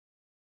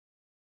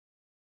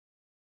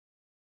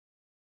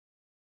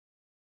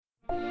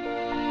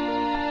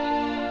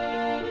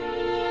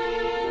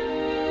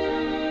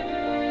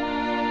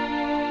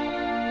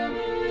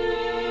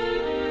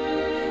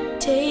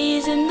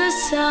in the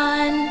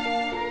sun,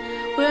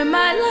 where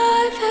my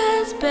life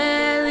has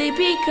barely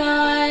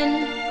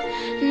begun.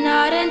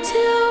 Not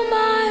until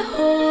my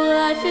whole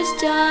life is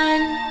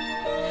done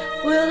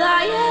will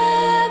I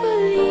ever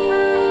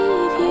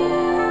leave you.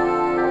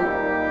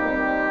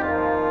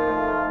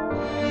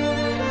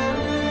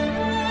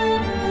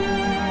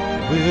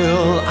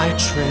 Will I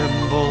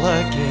tremble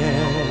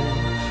again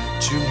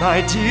to my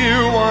dear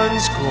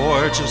one's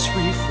gorgeous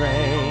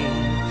refrain?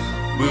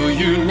 Will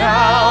you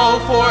now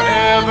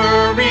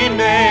forever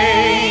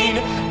remain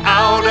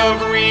out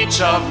of reach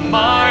of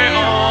my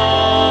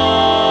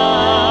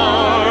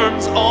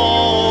arms?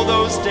 All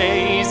those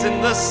days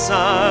in the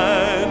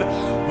sun,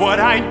 what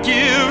I'd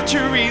give to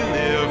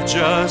relive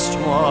just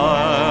one.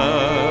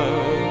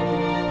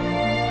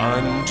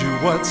 Undo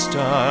what's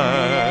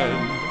done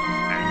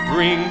and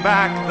bring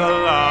back the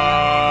light.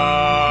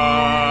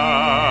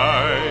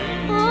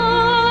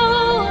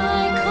 Oh,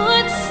 I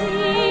could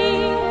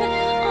sing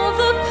of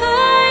the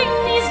pain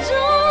these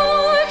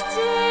dark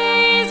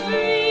days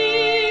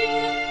bring,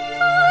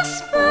 the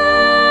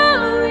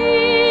spell we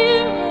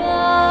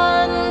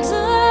under.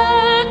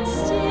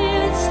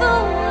 Still, it's the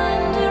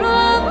wonder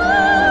of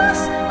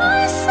us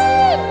I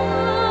say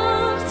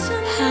love to.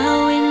 How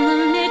in the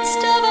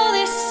midst of all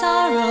this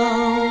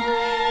sorrow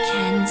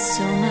can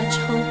so much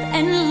hope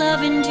and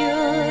love endure?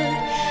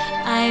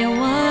 I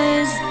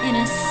was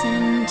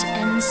innocent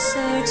and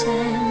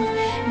certain,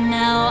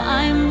 now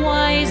I'm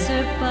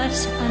wiser but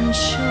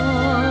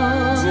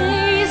unsure.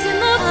 Days in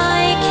the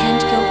I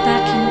can't go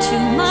back into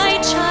my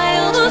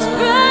childhood,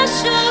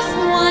 precious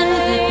one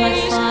that my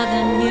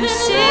father knew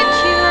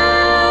secure.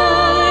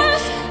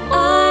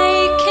 I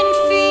can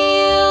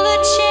feel a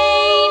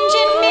change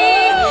in me,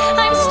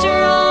 I'm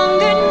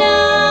stronger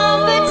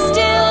now but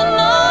still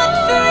not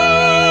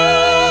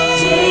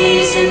free.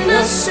 Days in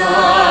the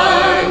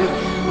sun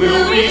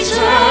will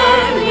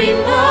return, we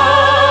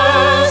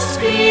must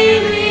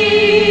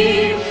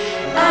believe,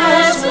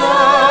 as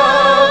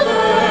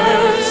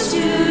lovers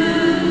do,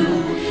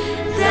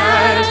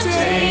 that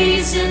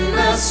days in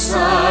the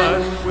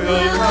sun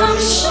will come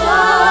shining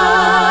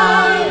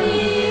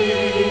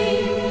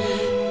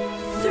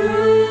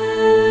through.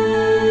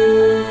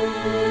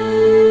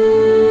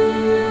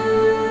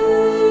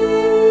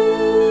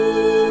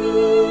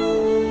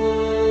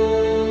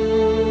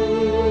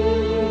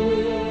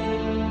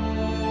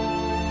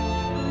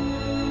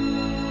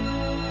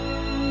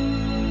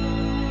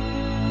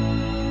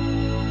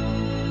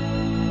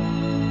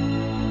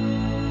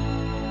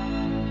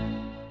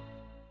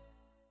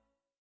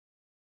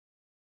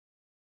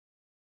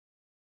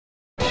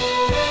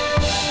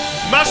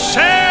 Ma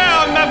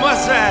chère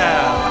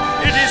mademoiselle,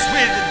 it is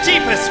with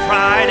deepest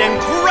pride and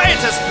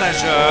greatest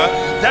pleasure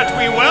that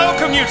we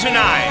welcome you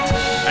tonight.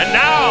 And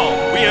now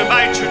we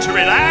invite you to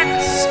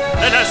relax.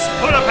 Let us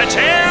pull up a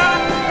chair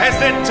as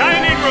the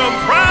dining room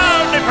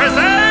proudly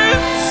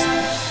presents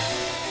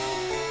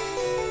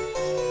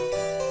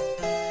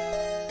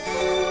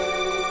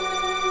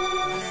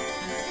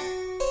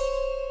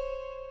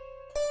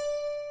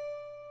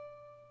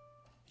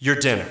your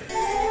dinner.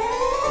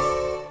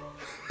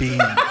 Be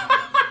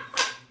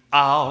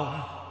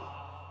our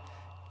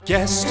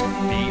guest,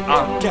 be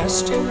our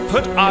guest,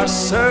 put our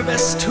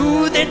service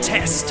to the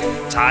test.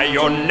 Tie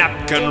your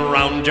napkin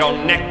round your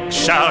neck,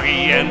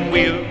 Shari, and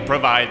we'll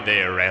provide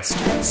the rest.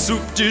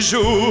 Soup du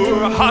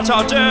jour, hot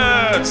hors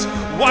d'oeuvres,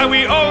 why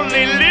we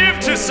only live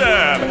to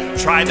serve.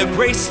 Try the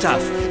gray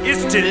stuff,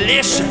 it's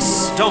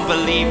delicious. Don't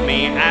believe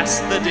me,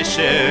 ask the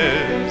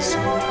dishes.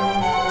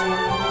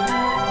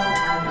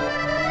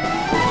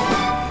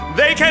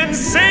 They can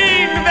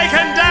sing, they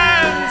can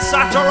dance.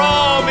 After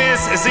all,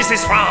 miss, this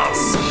is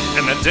France,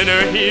 and the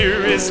dinner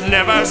here is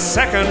never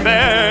second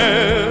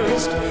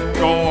best.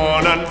 Go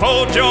on,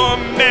 unfold your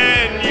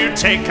menu,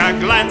 take a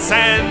glance,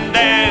 and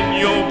then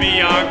you'll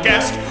be our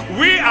guest.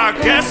 We our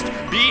guest,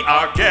 be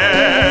our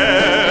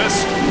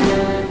guest.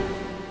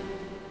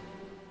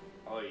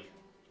 Oi.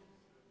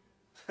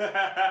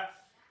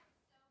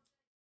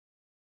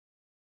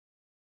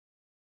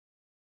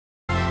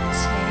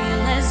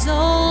 Tale as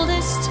old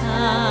as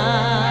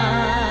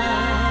time,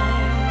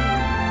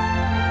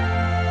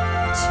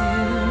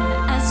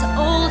 tune as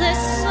old as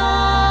song,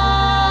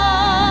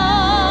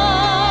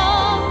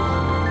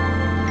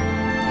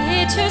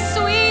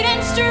 bittersweet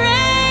and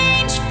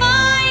strange,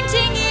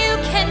 finding you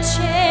can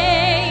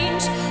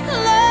change,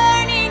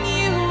 learning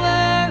you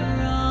were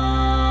wrong.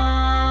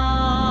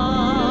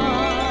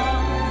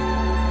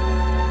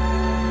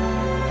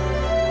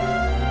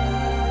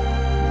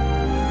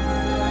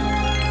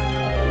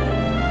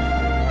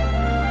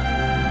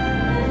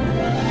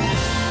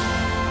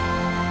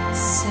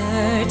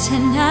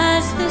 Certain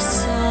as the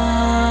sun,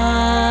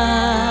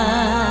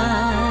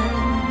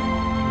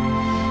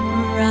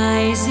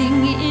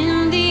 rising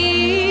in the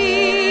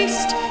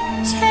east,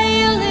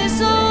 tale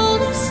as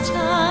old as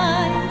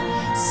time,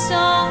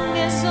 song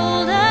as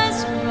old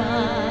as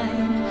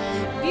rhyme,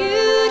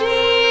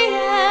 beauty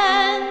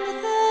and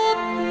the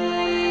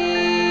beast.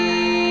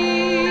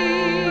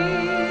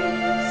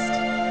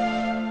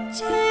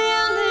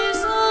 Tale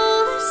as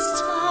old as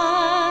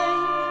time.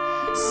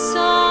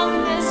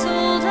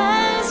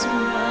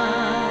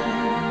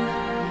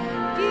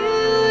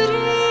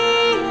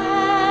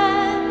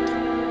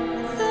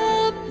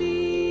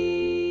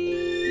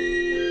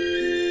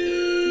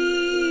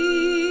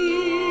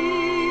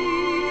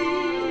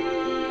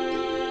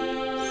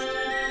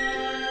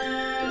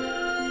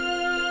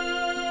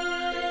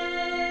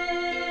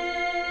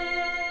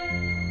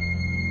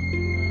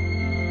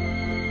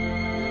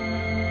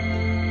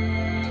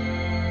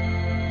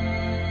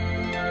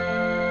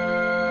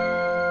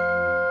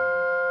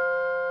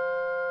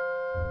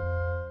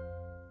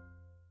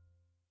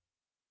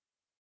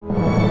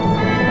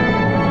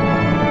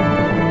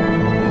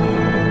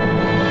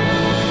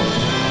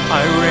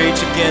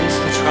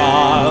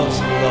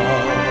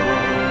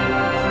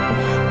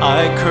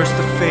 curse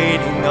the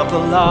fading of the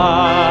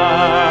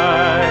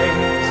light.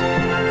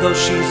 Though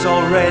she's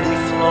already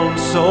flown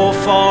so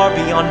far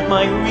beyond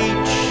my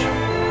reach,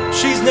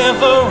 she's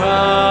never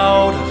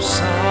out of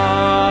sight.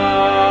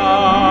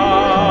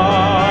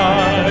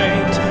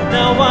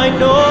 Now I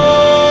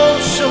know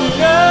she'll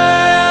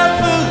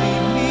never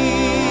leave me,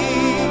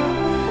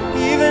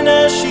 even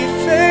as she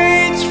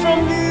fades from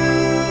view.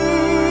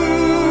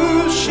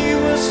 She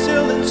will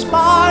still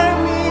inspire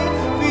me,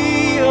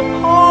 be a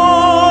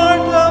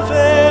part of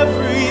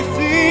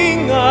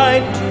everything I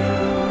do.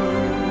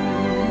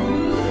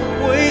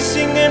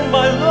 Waiting in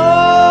my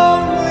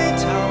lonely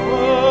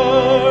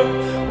tower,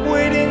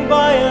 waiting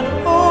by an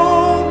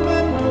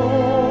open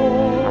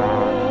door.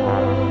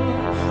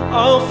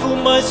 I'll fool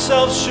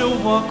myself, she'll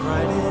walk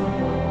right in.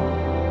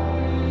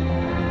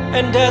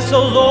 And as the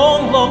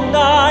long, long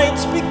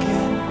nights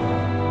begin,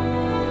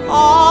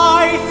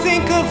 I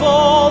think of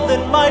all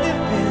that might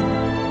have been,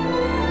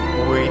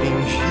 waiting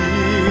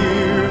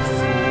here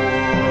forever.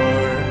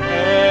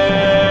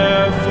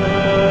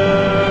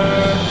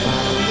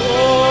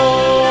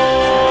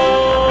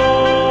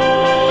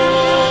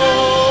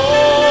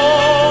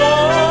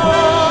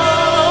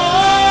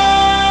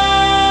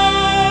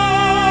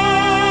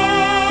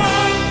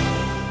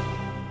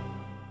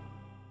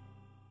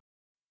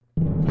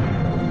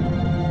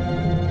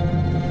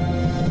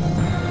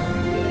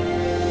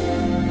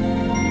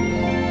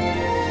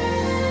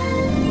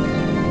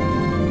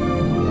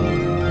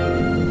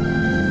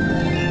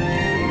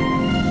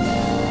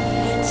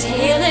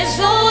 Tale as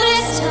old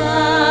as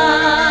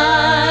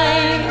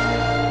time,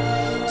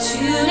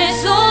 tune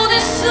as old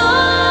as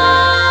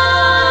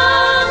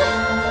song,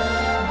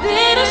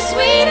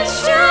 bittersweet and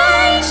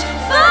strange,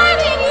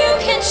 finding you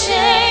can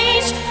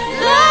change,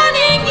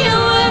 learning you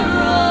were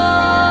wrong.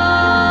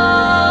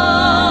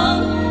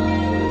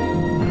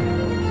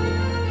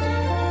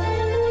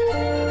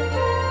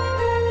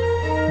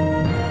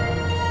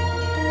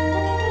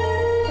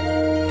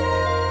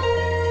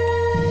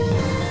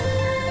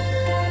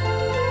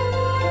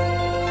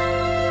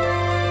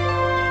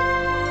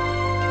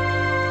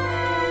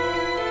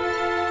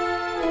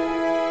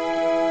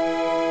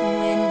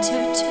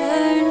 Winter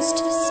turns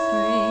to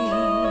spring,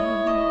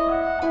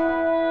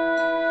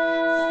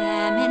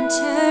 famine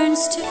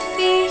turns to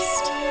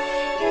feast,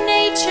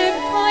 nature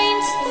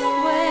points the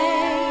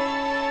way,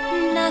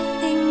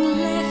 nothing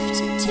left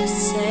to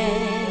say.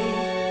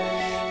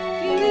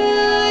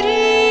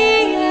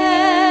 Beauty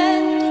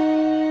and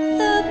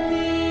the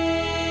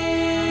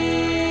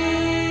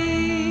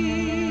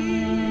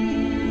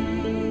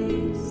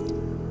Beast.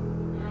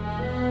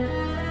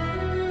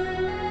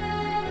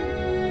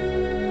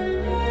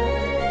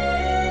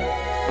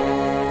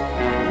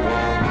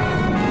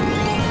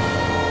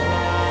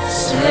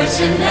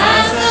 Certain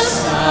as the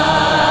sun,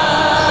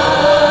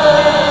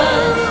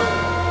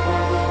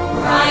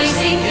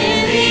 rising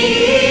in the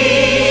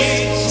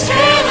east,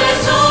 tale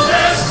as old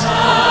as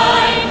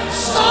time,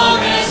 song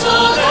as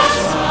old as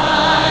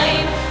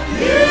time,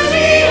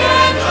 Beauty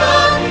and the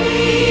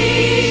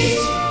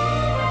Beast.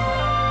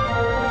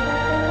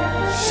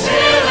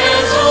 Tale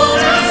as old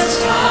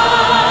as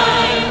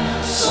time,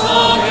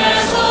 song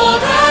as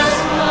old as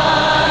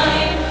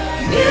time,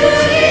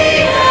 Beauty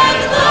and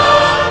the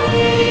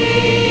Beast.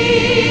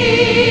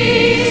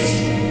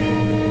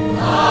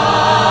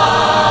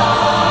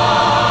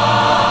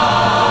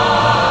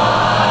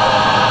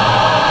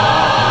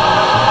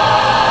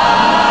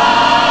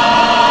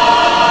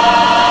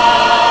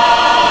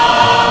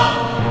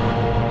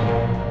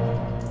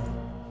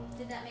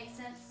 Did that make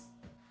sense?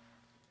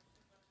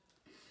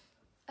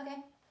 Okay.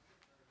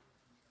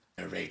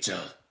 Rachel.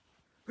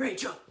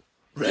 Rachel,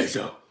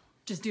 Rachel.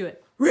 Just do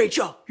it.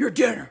 Rachel, your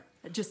dinner.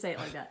 Just say it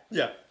like that.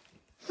 Yeah.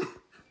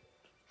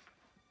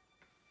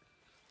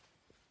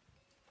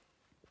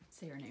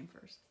 Say her name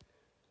first.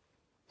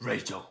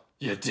 Rachel,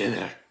 your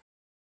dinner.